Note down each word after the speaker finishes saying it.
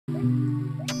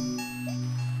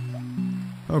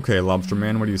Okay, Lobster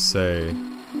Man, what do you say?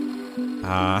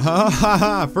 Ah, ha ha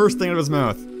ha! First thing out of his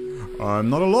mouth. I'm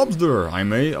not a lobster.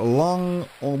 I'm a langostino.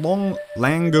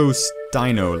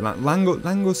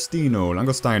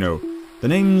 The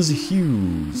name's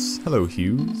Hughes. Hello,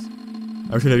 Hughes.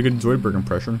 I should have a good Zoidberg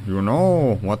impression. You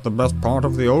know what the best part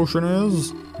of the ocean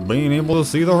is? Being able to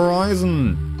see the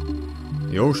horizon.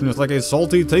 The ocean is like a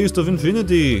salty taste of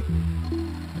infinity.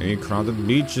 A crowded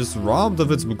beach is robbed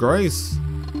of its grace.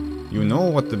 You know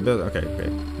what the best... Okay.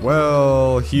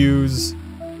 Well, Hughes,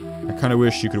 I kind of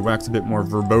wish you could wax a bit more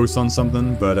verbose on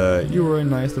something, but you were a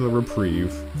nice little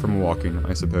reprieve from walking,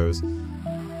 I suppose.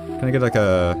 Can I get like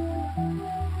a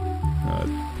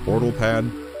portal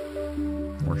pad?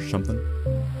 Or something?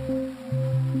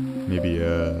 Maybe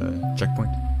a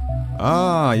checkpoint?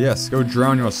 Ah, yes, go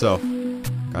drown yourself.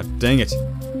 God dang it.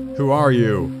 Who are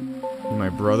you? You my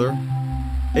brother?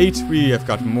 8? We have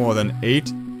got more than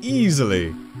 8.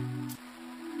 Easily.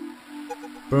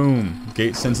 Boom.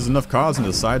 Gate senses enough cause and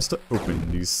decides to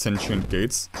open these sentient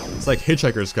gates. It's like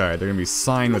Hitchhiker's Guide. They're gonna be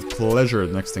signed with pleasure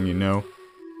the next thing you know.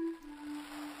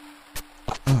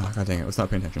 Oh, god dang it. Let's not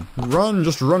pay attention. Run!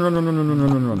 Just run.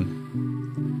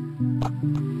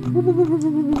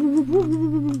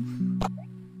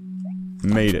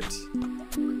 Made it.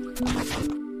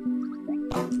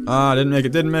 Ah,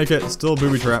 didn't make it. Still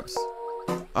booby traps.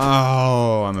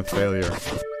 Oh, I'm a failure.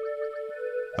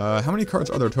 How many cards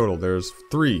are there total? There's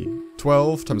 3.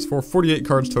 12 times 4, 48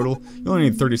 cards total. You only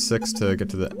need 36 to get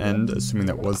to the end, assuming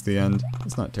that was the end.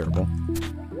 It's not terrible.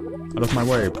 Out of my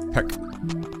way, peck.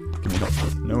 Give me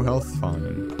health. No health?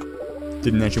 Fine.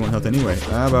 Didn't actually want health anyway.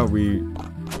 How about we...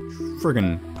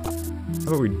 friggin'... How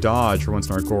about we dodge for once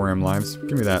in our Goram lives?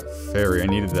 Give me that fairy, I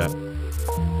needed that.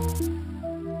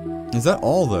 Is that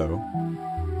all, though?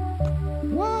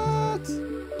 What?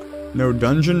 No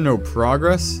dungeon, no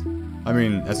progress? I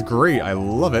mean, that's great, I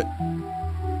love it.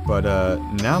 But,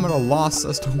 now I'm at a loss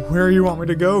as to where you want me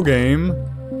to go, game.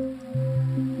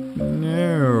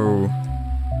 No.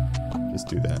 Just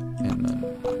do that, and then...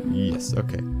 Yes,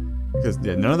 okay. Because,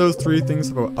 yeah, none of those 3 things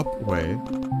have an up way.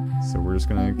 So we're just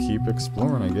gonna keep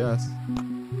exploring, I guess.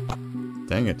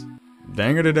 Dang it.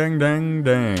 Dang.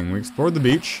 We explored the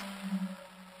beach.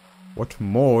 What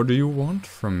more do you want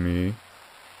from me?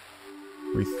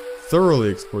 We thoroughly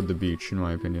explored the beach, in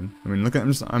my opinion. I mean,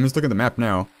 I'm just looking at the map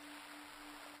now.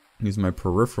 Use my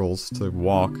peripherals to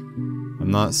walk.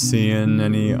 I'm not seeing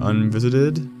any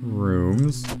unvisited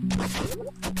rooms.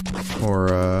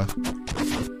 Or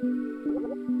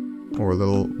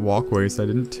little walkways I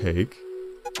didn't take.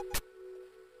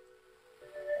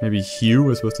 Maybe Hugh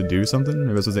was supposed to do something?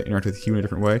 Maybe I was supposed to interact with Hugh in a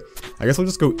different way. I guess I'll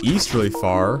just go east really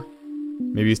far.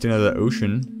 Maybe stand out of the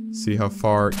ocean. See how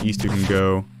far east you can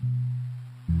go.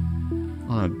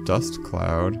 On a dust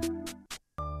cloud.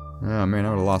 Oh man, I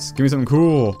would've lost. Give me something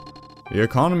cool! The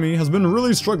economy has been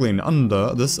really struggling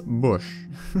under this bush.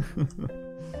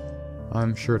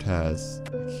 I'm sure it has.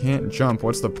 I can't jump,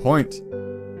 what's the point?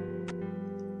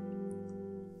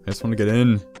 I just want to get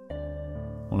in.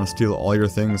 I want to steal all your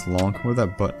things long. What did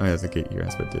that button? Oh yeah, there's a gate here,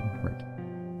 that's what it did. Right.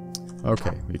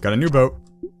 Okay, we got a new boat.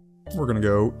 We're gonna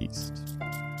go east.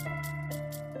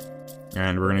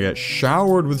 And we're gonna get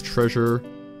showered with treasure.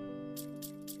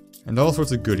 And all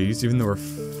sorts of goodies, even though we're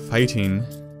fighting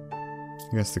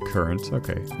against the current.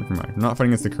 Okay, never mind. I'm not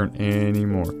fighting against the current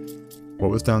anymore.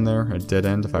 What was down there? A dead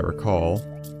end, if I recall.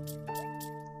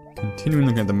 Continuing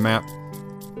looking at the map.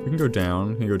 We can go down.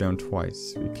 We can go down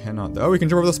twice. We cannot... Oh, we can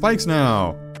jump over the spikes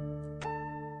now!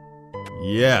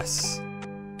 Yes!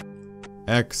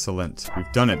 Excellent.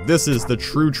 We've done it. This is the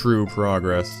true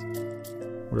progress.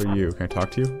 What are you? Can I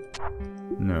talk to you?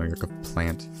 No, you're like a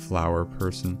plant flower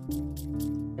person.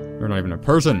 You're not even a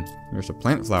person! You're just a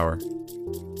plant flower.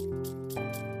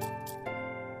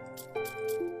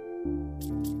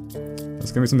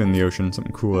 There's gonna be something in the ocean,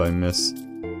 something cool that I miss.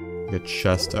 Like a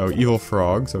chest. Oh, evil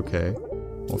frogs, okay.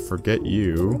 Well, forget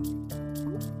you.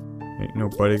 Ain't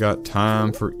nobody got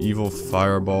time for evil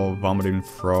fireball vomiting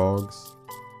frogs.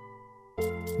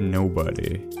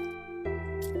 Nobody.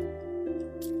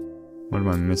 What am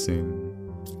I missing?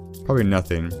 Probably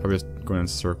nothing. Probably just going in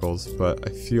circles, but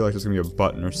I feel like there's gonna be a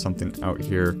button or something out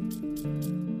here.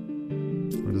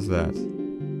 What is that?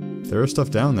 There is stuff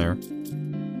down there.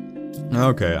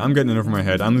 Okay, I'm getting it over my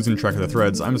head. I'm losing track of the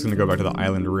threads. I'm just gonna go back to the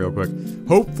island real quick.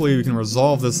 Hopefully we can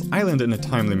resolve this island in a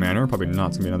timely manner. Probably not,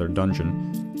 it's gonna be another dungeon.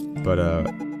 But,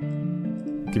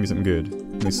 give me something good.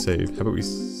 Let me save. How about we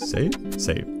save?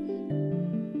 Save.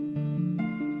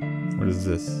 What is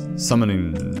this?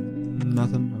 Summoning...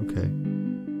 nothing? Okay.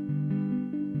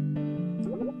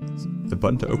 The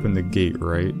button to open the gate,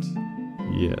 right?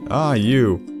 Yeah. Ah,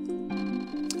 you!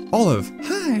 Olive!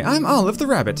 Hi, I'm Olive the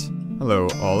rabbit! Hello,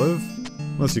 Olive.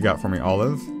 What else you got for me,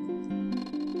 Olive?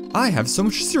 I have so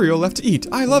much cereal left to eat.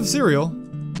 I love cereal!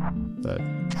 That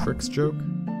tricks joke?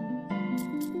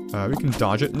 We can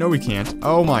dodge it. No, we can't.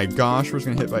 Oh my gosh, we're just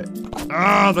gonna hit by...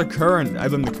 Ah, the current! I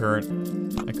blame the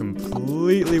current. I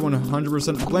completely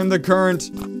 100% blame the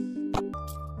current!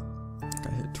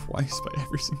 Got hit twice by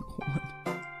every single one.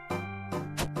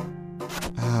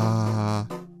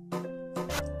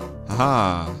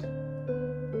 Aha!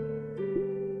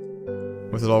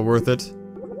 Was it all worth it?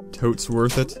 Totes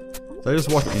worth it? Did I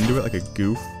just walk into it like a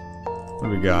goof? What do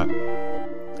we got?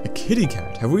 A kitty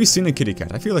cat. Have we seen a kitty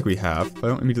cat? I feel like we have, but I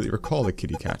don't immediately recall the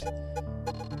kitty cat.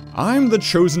 I'm the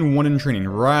chosen one in training.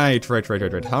 Right.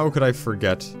 How could I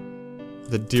forget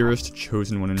the dearest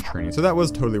chosen one in training? So that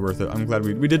was totally worth it. I'm glad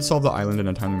we did solve the island in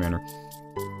a timely manner.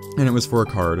 And it was for a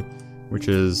card, which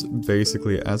is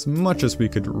basically as much as we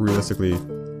could realistically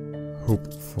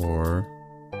hope for.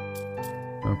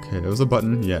 Okay, there was a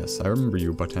button. Yes, I remember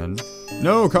you, button.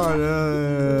 No, card!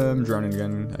 I'm drowning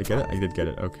again. I get it? I did get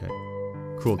it. Okay.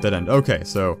 Cool, dead end. Okay,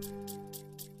 so...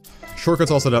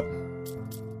 shortcuts all set up.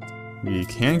 We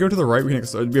can go to the right. We have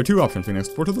two options. We can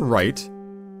explore to the right.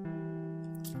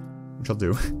 Which I'll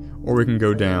do. Or we can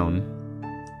go down.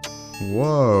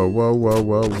 Whoa.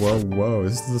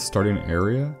 This is the starting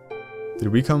area? Did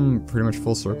we come pretty much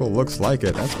full circle? Looks like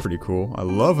it. That's pretty cool. I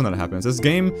love when that happens. This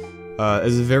game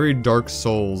is very Dark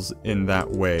Souls in that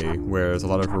way, where there's a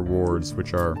lot of rewards,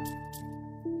 which are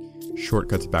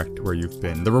shortcuts back to where you've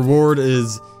been. The reward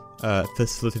is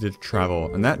facilitated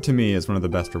travel, and that to me is one of the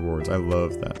best rewards. I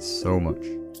love that so much.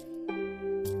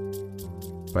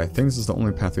 But I think this is the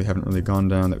only path we haven't really gone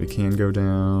down that we can go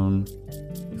down.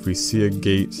 If we see a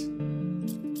gate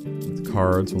with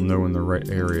cards, we'll know we're in the right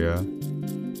area.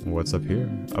 What's up here?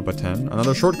 Up a 10.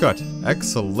 Another shortcut!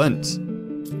 Excellent!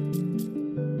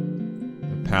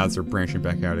 The paths are branching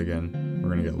back out again. We're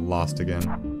gonna get lost again.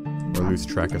 Or lose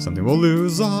track of something. We'll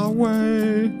lose our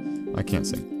way! I can't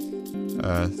sing.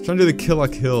 Trying to do the kill a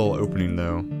kill opening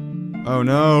though. Oh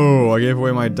no! I gave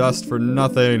away my dust for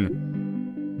nothing!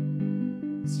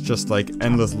 It's just like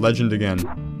Endless Legend again.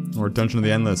 Or Dungeon of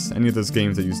the Endless. Any of those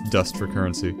games that use dust for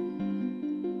currency.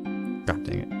 God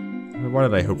dang it. Why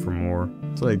did I hope for more?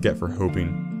 That's what I get for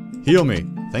hoping. Heal me!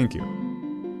 Thank you.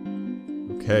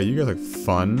 Okay, you guys look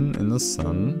fun in the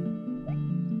sun.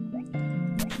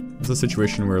 It's a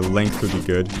situation where length would be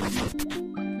good.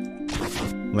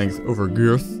 Length over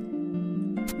girth.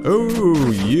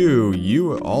 Oh, you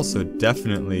would also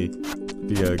definitely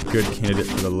be a good candidate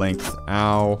for the length.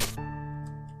 Ow.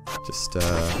 Just,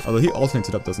 although he alternates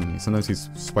it up, doesn't he? Sometimes he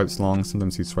swipes long,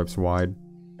 sometimes he swipes wide.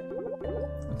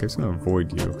 Okay, I'm just gonna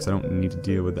avoid you, because I don't need to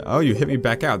deal with that. Oh, you hit me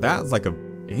back out. That's like a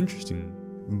interesting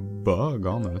bug,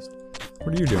 almost.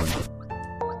 What are you doing?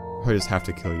 I just have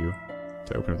to kill you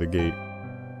to open up the gate.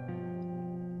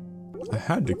 I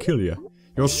had to kill you.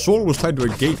 Your soul was tied to a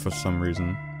gate for some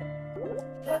reason.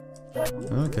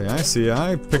 Okay, I see.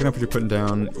 I'm picking up what you're putting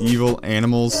down. Evil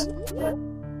animals.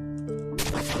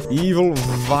 Evil,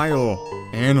 vile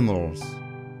animals.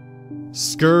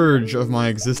 Scourge of my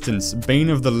existence. Bane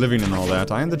of the living and all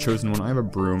that. I am the chosen one. I have a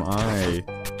broom.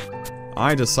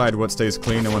 I decide what stays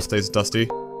clean and what stays dusty.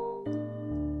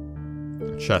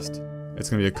 A chest. It's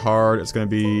gonna be a card. It's gonna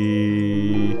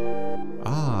be...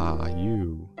 Ah,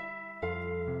 you.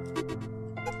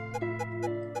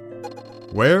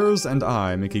 Wares and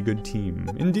I make a good team.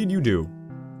 Indeed you do.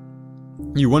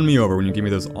 You won me over when you gave me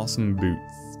those awesome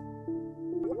boots.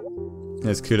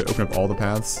 It's cute to open up all the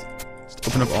paths. Just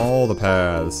open up all the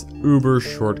paths. Uber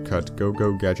shortcut. Go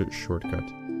gadget shortcut.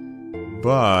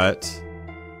 But...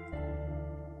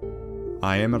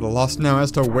 I am at a loss now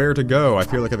as to where to go. I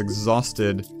feel like I've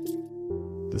exhausted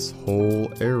this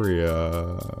whole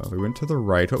area. We went to the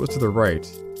right. What was to the right?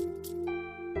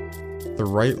 The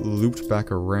right looped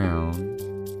back around.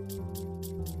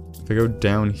 If I go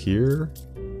down here...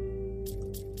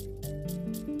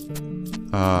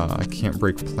 I can't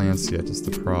break plants yet, is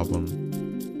the problem.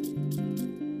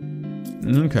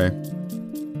 Okay.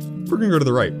 We're gonna go to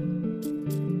the right.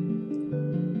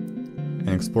 And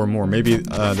explore more. Maybe,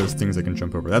 there's things I can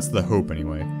jump over. That's the hope,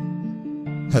 anyway.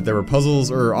 That there were puzzles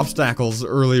or obstacles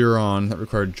earlier on that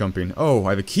required jumping. Oh,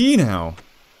 I have a key now!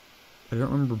 I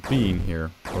don't remember being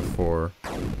here before.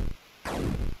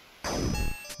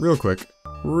 Real quick.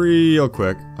 I'm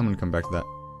gonna come back to that.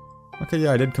 Okay,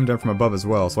 yeah, I did come down from above as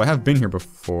well, so I have been here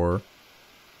before.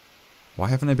 Why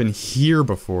haven't I been here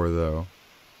before, though?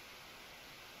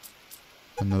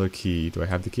 Another key. Do I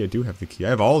have the key? I do have the key. I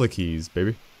have all the keys,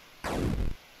 baby.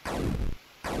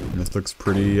 And this looks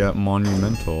pretty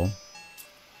monumental.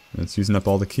 It's using up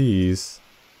all the keys.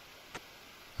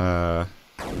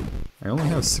 I only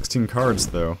have 16 cards,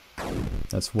 though.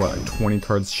 That's what, 20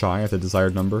 cards shy of the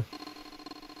desired number?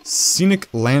 Scenic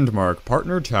landmark.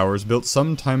 Partner towers built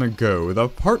some time ago. The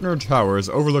partner towers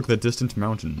overlook the distant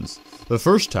mountains. The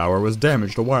first tower was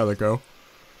damaged a while ago,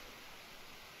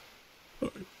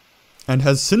 and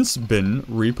has since been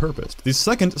repurposed. The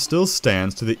second still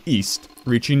stands to the east,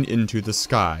 reaching into the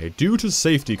sky. Due to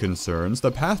safety concerns,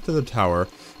 the path to the tower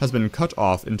has been cut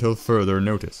off until further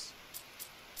notice.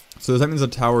 So that means the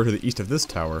tower to the east of this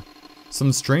tower.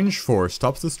 Some strange force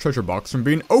stops this treasure box from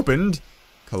being opened.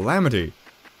 Calamity.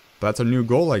 But that's a new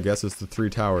goal, I guess, is the 3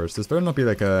 towers. This better not be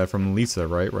like from Lisa,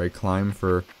 right? Where I climb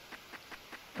for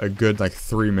a good, like,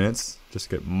 3 minutes. Just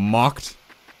get mocked.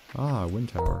 Ah, wind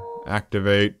tower.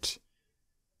 Activate.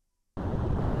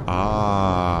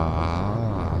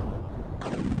 Ah.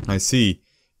 I see.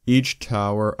 Each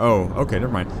tower... Oh, okay,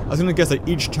 never mind. I was gonna guess that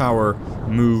each tower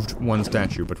moved one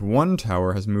statue, but one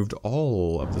tower has moved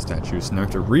all of the statues, so now I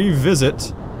have to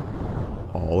revisit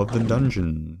all of the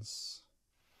dungeons.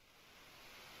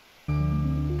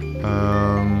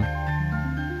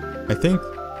 I think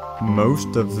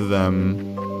most of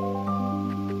them,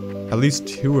 at least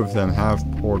 2 of them, have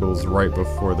portals right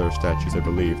before their statues, I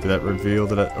believe. Did that reveal?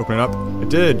 Did that open it up? It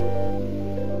did!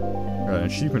 Got an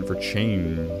achievement for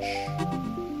change.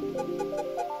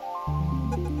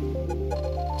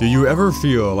 Do you ever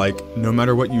feel like no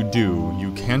matter what you do,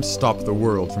 you can't stop the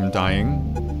world from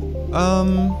dying?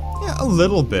 Yeah, a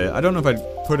little bit. I don't know if I'd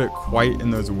put it quite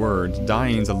in those words.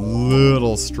 Dying's a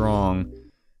little strong.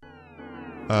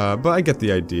 But I get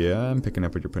the idea. I'm picking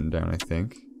up what you're putting down, I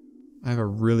think. I have a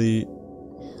really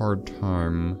hard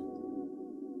time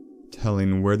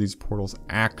telling where these portals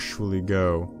actually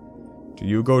go. Do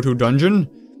you go to dungeon?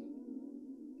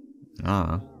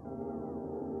 Ah.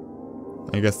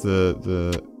 I guess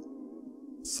the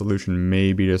solution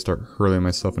may be to start hurling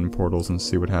myself in portals and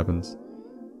see what happens.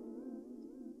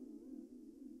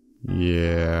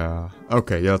 Yeah.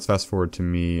 Okay, yeah, let's fast forward to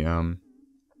me.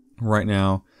 Right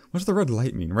now, what does the red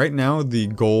light mean? Right now, the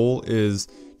goal is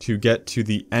to get to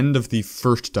the end of the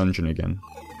first dungeon again.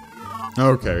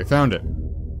 Okay, we found it.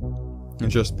 And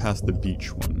just past the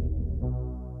beach one.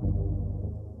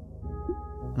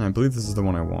 And I believe this is the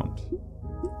one I want.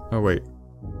 Oh, wait.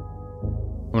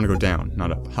 I want to go down,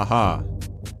 not up. Haha.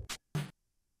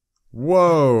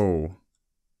 Whoa!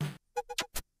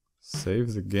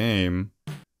 Save the game.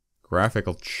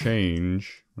 Graphical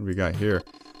change. What do we got here?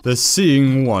 The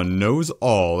seeing one knows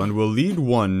all and will lead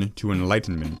one to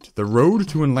enlightenment. The road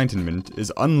to enlightenment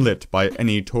is unlit by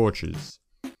any torches.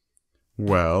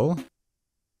 Well...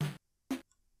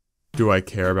 do I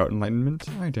care about enlightenment?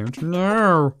 I don't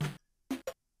know.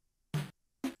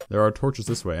 There are torches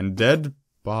this way, and dead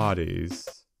bodies.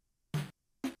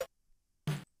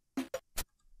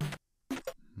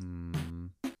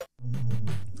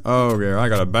 Okay, I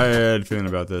got a bad feeling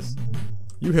about this.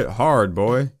 You hit hard,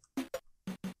 boy.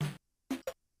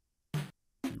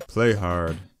 You play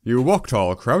hard. You walk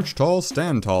tall, crouch tall,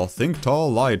 stand tall, think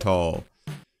tall, lie tall.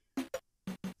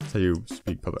 That's how you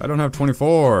speak public. I don't have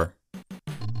 24.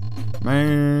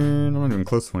 Man, I'm not even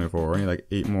close to 24. I need like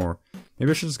 8 more. Maybe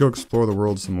I should just go explore the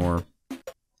world some more.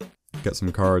 Get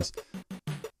some cards.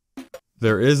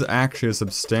 There is actually a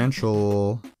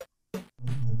substantial...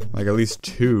 like at least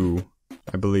 2...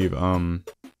 I believe,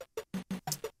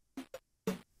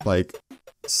 like,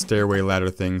 stairway ladder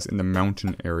things in the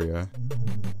mountain area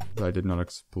that I did not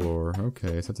explore.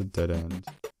 Okay, so that's a dead end.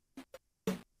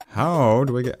 How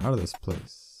do I get out of this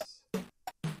place?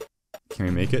 Can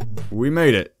we make it? We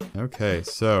made it! Okay,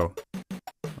 so,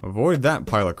 avoid that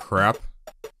pile of crap.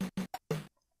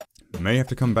 May have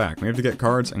to come back. May have to get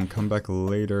cards and come back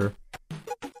later.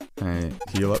 Can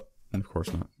I heal up? Of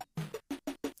course not.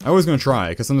 I was gonna try,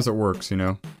 because sometimes it works, you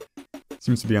know?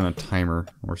 Seems to be on a timer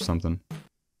or something.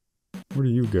 Where do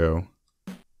you go?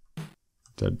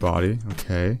 Dead body,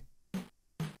 okay.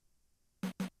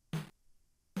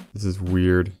 This is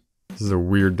weird. This is a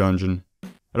weird dungeon.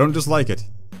 I don't dislike it,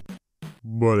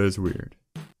 but it's weird.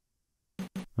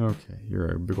 Okay, you're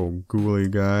a big old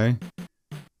ghouly guy.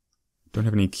 Don't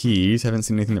have any keys, haven't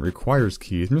seen anything that requires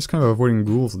keys. I'm just kind of avoiding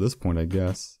ghouls at this point, I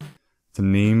guess. It's the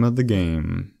name of the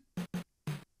game.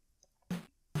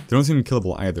 They don't seem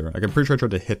killable either. Like, I'm pretty sure I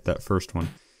tried to hit that first one,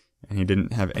 and he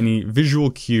didn't have any visual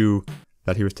cue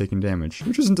that he was taking damage.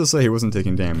 Which isn't to say he wasn't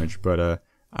taking damage, but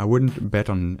I wouldn't bet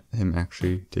on him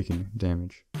actually taking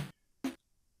damage.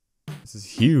 This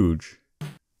is huge.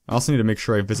 I also need to make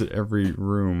sure I visit every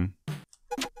room,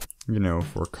 you know,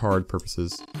 for card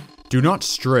purposes. Do not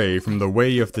stray from the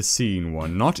way of the seeing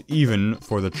one, not even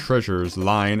for the treasures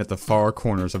lying at the far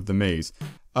corners of the maze.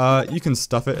 You can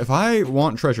stuff it. If I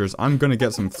want treasures, I'm gonna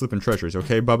get some flippin' treasures,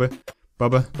 okay, Bubba?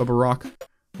 Bubba Rock.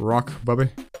 Rock,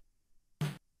 Bubba.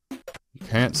 You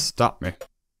can't stop me.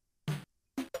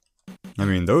 I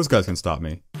mean, those guys can stop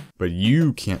me, but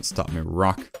you can't stop me,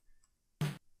 Rock.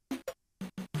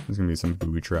 There's gonna be some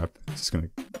booby trap. It's just gonna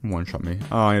one-shot me.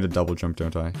 Oh, I need a double jump,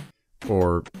 don't I?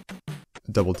 Or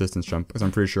a double distance jump, because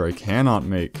I'm pretty sure I cannot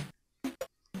make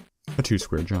a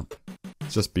 2-square jump.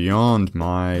 It's just beyond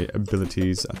my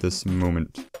abilities at this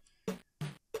moment.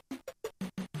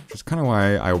 Which is kind of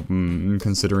why I'm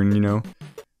considering, you know,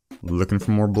 looking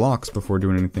for more blocks before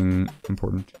doing anything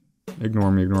important.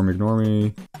 Ignore me, ignore me, ignore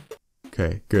me.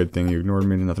 Okay, good thing you ignored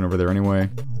me. There's nothing over there anyway.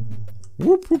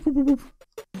 Whoop, whoop, whoop, whoop, whoop.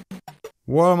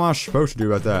 What am I supposed to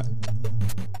do about that?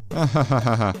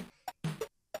 I've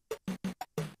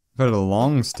had a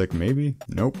long stick, maybe?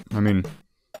 Nope. I mean,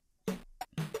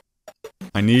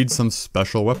 I need some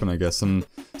special weapon, I guess. Some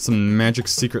magic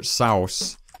secret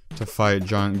sauce to fight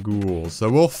giant ghouls. So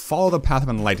we'll follow the path of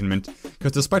enlightenment,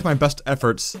 because despite my best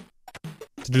efforts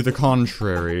to do the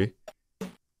contrary,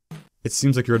 it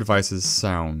seems like your advice is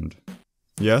sound.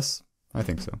 Yes? I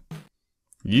think so.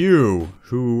 You!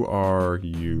 Who are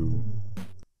you?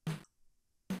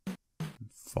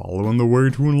 Following the way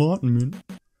to enlightenment.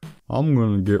 I'm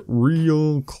gonna get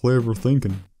real clever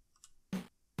thinking.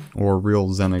 Or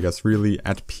real zen, I guess. Really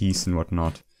at peace and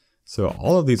whatnot. So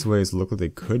all of these ways look like they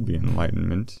could be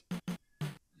enlightenment.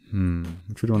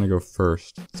 Which way do I want to go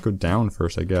first? Let's go down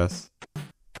first, I guess.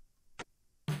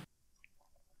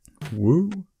 Woo.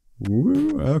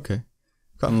 Woo. Okay.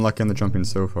 Gotten lucky on the jumping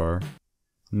so far.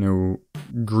 No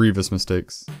grievous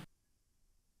mistakes.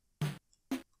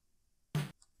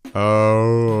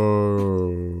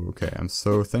 Oh, okay. I'm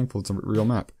so thankful it's a real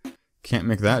map. Can't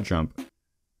make that jump.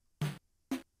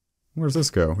 Where does this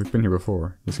go? We've been here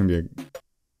before. There's gonna be a...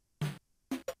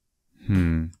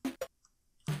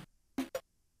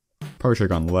 Probably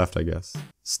should have gone left, I guess.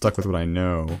 Stuck with what I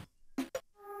know.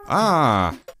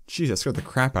 Ah! Jeez, that scared the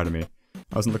crap out of me.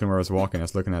 I wasn't looking where I was walking. I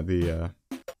was looking at the,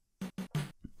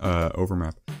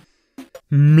 overmap.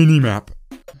 Mini-map.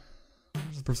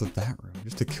 What's the purpose of that room?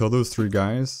 Just to kill those 3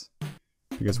 guys?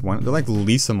 Because one, they're like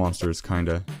Lisa monsters,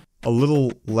 kinda. A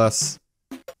little less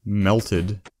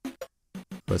melted,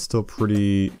 but still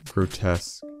pretty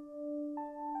grotesque.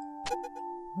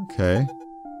 Okay.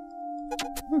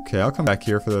 Okay, I'll come back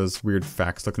here for those weird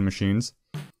fax-looking machines.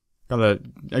 I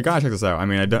gotta check this out. I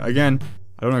mean, I don't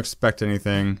expect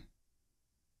anything,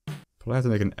 but I have to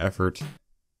make an effort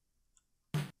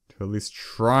to at least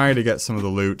try to get some of the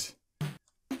loot.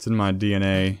 It's in my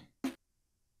DNA.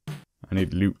 I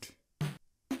need loot.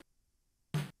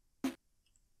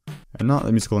 And not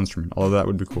the musical instrument, although that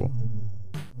would be cool.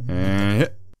 And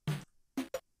hit.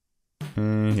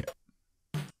 And hit.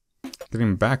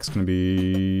 Getting back's gonna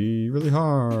be really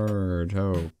hard.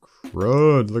 Oh,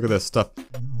 crud. Look at this stuff.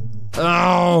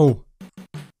 Ow!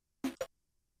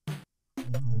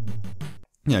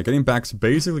 Yeah, getting back's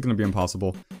basically gonna be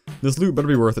impossible. This loot better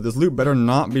be worth it. This loot better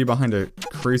not be behind a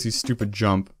crazy, stupid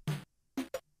jump.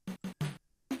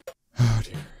 Oh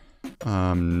dear.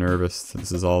 I'm nervous.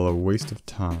 This is all a waste of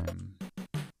time.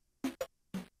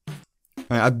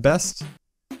 At best,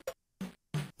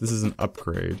 this is an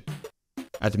upgrade.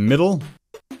 At middle?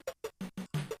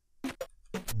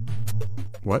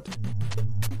 What?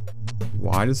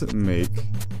 Why does it make...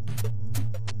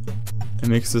 It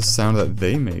makes this sound that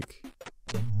they make.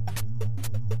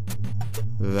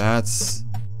 That's...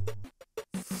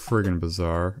 friggin'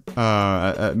 bizarre.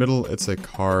 At middle, it's a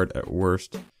card. At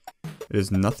worst, it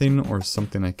is nothing or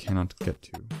something I cannot get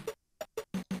to.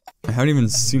 I haven't even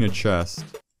seen a chest.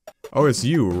 Oh, it's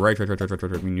you. Right.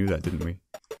 We knew that, didn't we?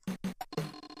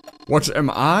 What am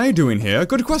I doing here?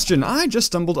 Good question. I just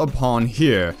stumbled upon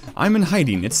here. I'm in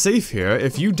hiding. It's safe here.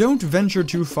 If you don't venture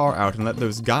too far out and let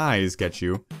those guys get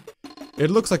you.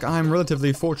 It looks like I'm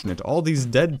relatively fortunate. All these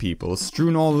dead people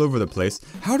strewn all over the place.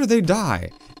 How do they die?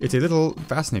 It's a little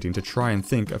fascinating to try and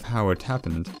think of how it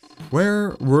happened.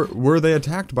 Where were they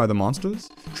attacked by the monsters?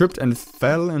 Tripped and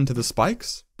fell into the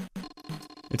spikes?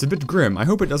 It's a bit grim. I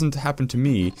hope it doesn't happen to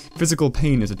me. Physical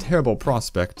pain is a terrible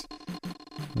prospect.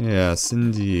 Yes,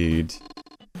 indeed.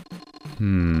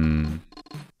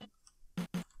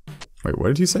 Wait, what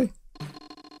did he say?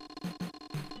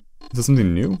 Is this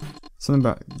something new? Something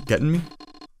about getting me?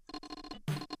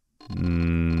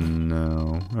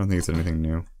 No, I don't think it's anything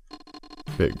new.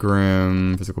 Bit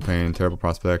grim, physical pain, terrible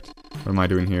prospect. What am I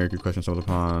doing here? Good question stumbled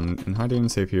upon. In hiding,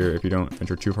 safe here if you don't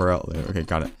venture too far out. Okay,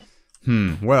 got it.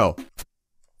 Well.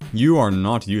 You are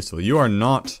not useful. You are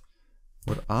not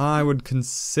what I would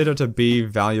consider to be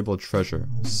valuable treasure.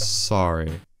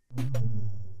 Sorry.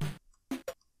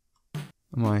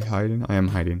 Am I hiding? I am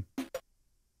hiding.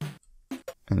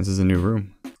 And this is a new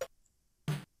room.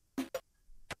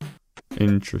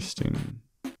 Interesting.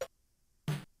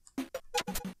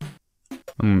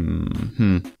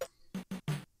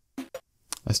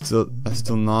 I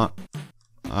still not,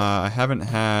 I haven't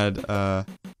had, I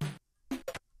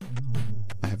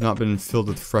have not been filled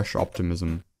with fresh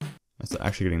optimism as to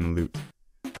actually getting loot.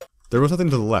 There was nothing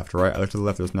to the left, right? I looked to the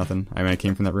left, there's nothing. I mean, I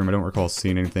came from that room, I don't recall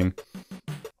seeing anything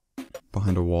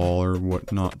behind a wall or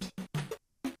whatnot.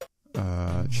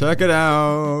 Check it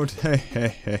out! Hey, hey,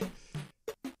 hey.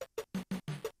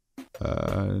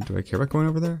 Do I care about going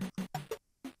over there?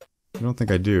 I don't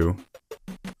think I do.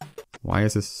 Why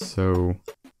is this so...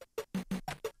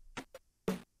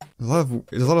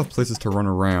 There's a lot of places to run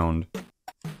around,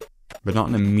 but not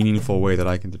in a meaningful way that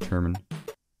I can determine.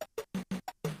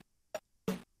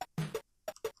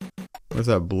 Where's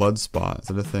that blood spot? Is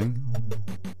that a thing?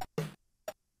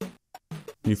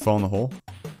 You fall in the hole?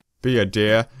 Be a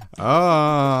deer.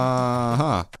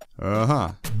 Oh!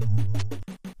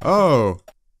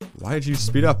 Why did you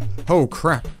speed up? Oh,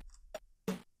 crap!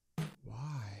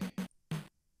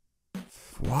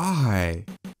 Why?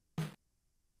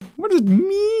 What does it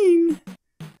mean?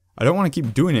 I don't want to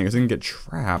keep doing it because I can get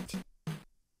trapped.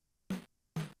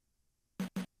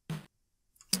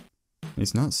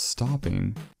 He's not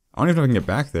stopping. I don't even know if I can get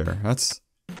back there. That's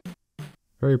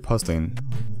very puzzling.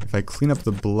 If I clean up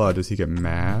the blood, does he get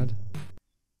mad?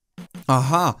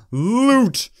 Aha!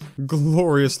 Loot!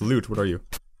 Glorious loot. What are you?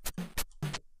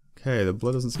 Okay, the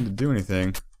blood doesn't seem to do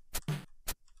anything.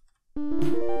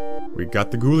 We got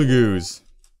the ghouly goos.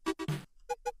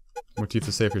 What do you have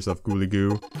to say for yourself, ghouly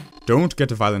goo? Don't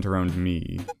get violent around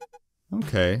me.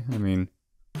 Okay, I mean...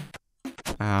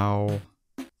 Ow.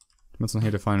 Depends on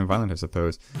how to find violent, I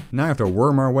suppose. Now I have to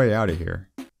worm our way out of here.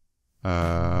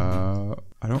 I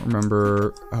don't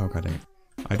remember... Oh, god dang it.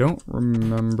 I don't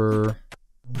remember...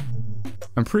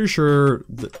 I'm pretty sure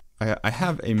that I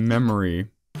have a memory...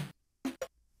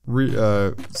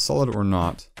 solid or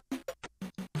not...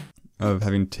 of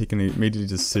having made a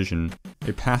decision.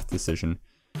 A path decision.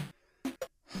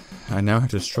 I now have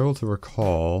to struggle to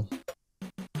recall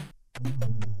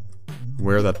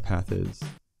where that path is.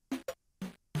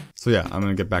 So yeah, I'm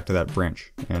gonna get back to that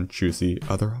branch and choose the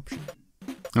other option.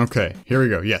 Okay, here we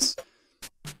go, yes.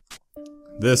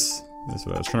 This is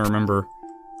what I was trying to remember.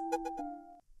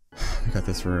 We got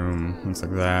this room, looks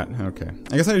like that, okay.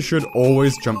 I guess I should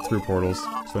always jump through portals, so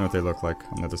I know what they look like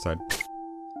on the other side.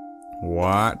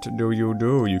 What do?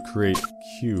 You create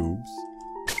cubes.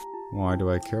 Why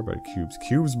do I care about cubes?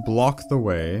 Cubes block the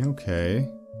way, okay.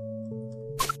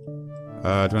 Do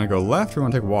I want to go left or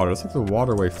want to take water? Let's take the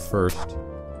waterway first.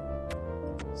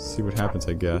 See what happens,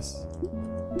 I guess.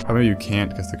 Oh, maybe you can't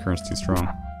because the current's too strong.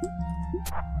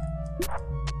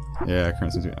 Yeah,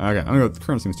 current seems too... Okay, I'm gonna go with the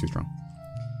current seems too strong.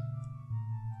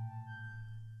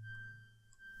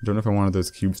 Don't know if I wanted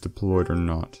those cubes deployed or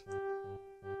not.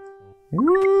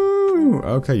 Woo!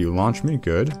 Okay, you launch me,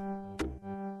 good.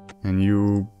 And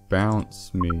you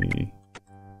bounce me.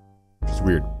 Which is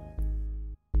weird.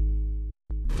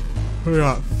 We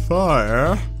got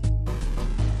fire.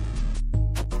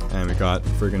 And we got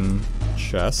friggin'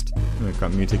 chest. And we've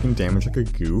got me taking damage like a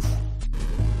goof.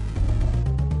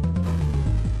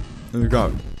 And we've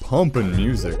got pumping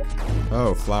music.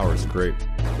 Oh, flowers, great.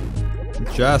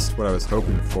 Just what I was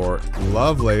hoping for.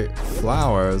 Lovely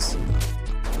flowers.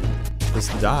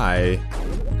 Just die.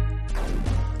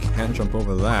 Can't jump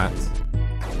over that.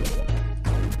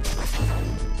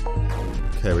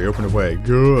 Okay, we opened a way.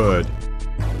 Good.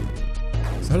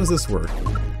 So how does this work?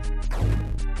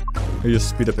 You just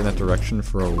speed up in that direction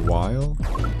for a while?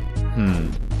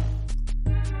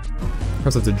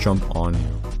 Perhaps I have to jump on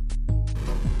you.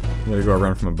 You gotta go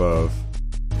around from above.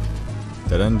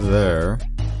 Dead end there.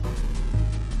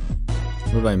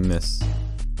 What did I miss?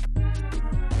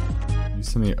 You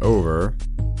sent me over.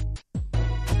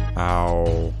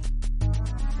 Ow.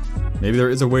 Maybe there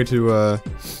is a way to,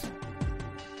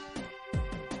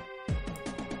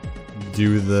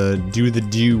 do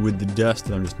with the dust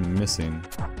that I'm just missing.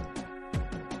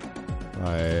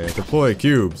 I deploy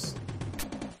cubes.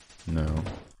 No.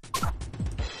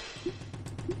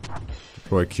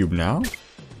 Deploy cube now?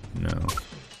 No.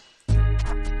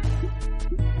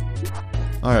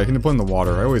 Alright, I can deploy in the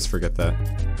water. I always forget that.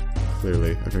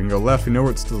 Clearly. Okay, we can go left. We know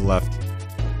where it's to the left.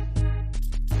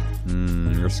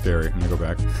 You're scary. I'm gonna go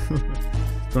back.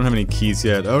 Don't have any keys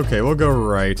yet. Okay, we'll go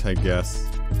right, I guess.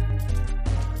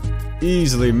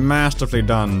 Easily, masterfully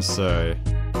done, sir.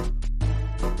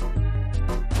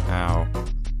 Ow.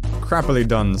 Crappily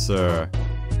done, sir.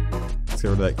 Let's get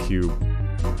rid of that cube.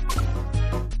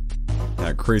 Yeah,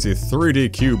 that crazy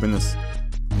 3D cube in this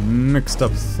mixed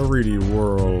up 3D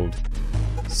world.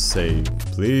 Save,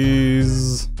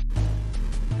 please.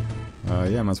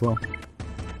 Yeah, might as well.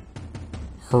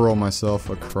 Hurl myself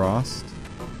across.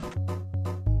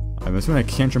 I'm assuming I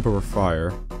can't jump over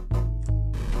fire.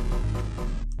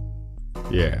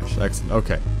 Yeah, excellent.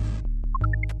 Okay.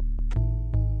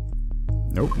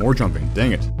 Nope, more jumping.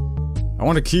 Dang it. I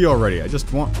want a key already. I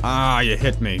just want... Ah, you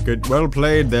hit me. Good. Well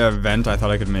played there, Vent. I thought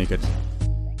I could make it.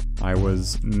 I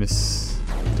was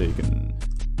mistaken.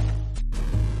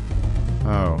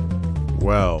 Oh.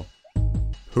 Well.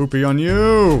 Poopy on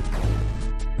you!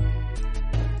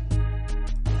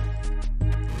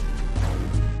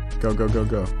 Go, go, go,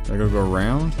 go. I gotta go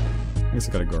around? I guess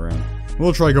I gotta go around.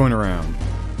 We'll try going around.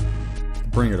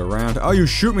 Bring it around. Oh, you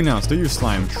shoot me now. Still you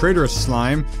slime. Traitorous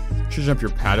slime. Changing up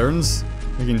your patterns.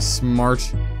 Making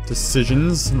smart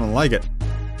decisions. I don't like it.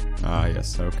 Ah,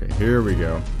 yes. Okay, here we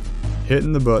go.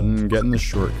 Hitting the button, getting the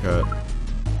shortcut.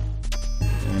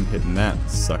 And hitting that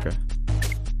sucker.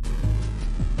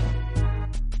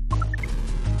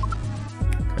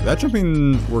 Okay, that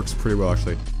jumping works pretty well,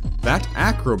 actually. That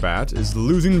acrobat is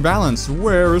losing balance.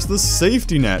 Where is the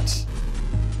safety net?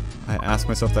 I ask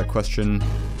myself that question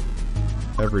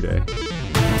every day.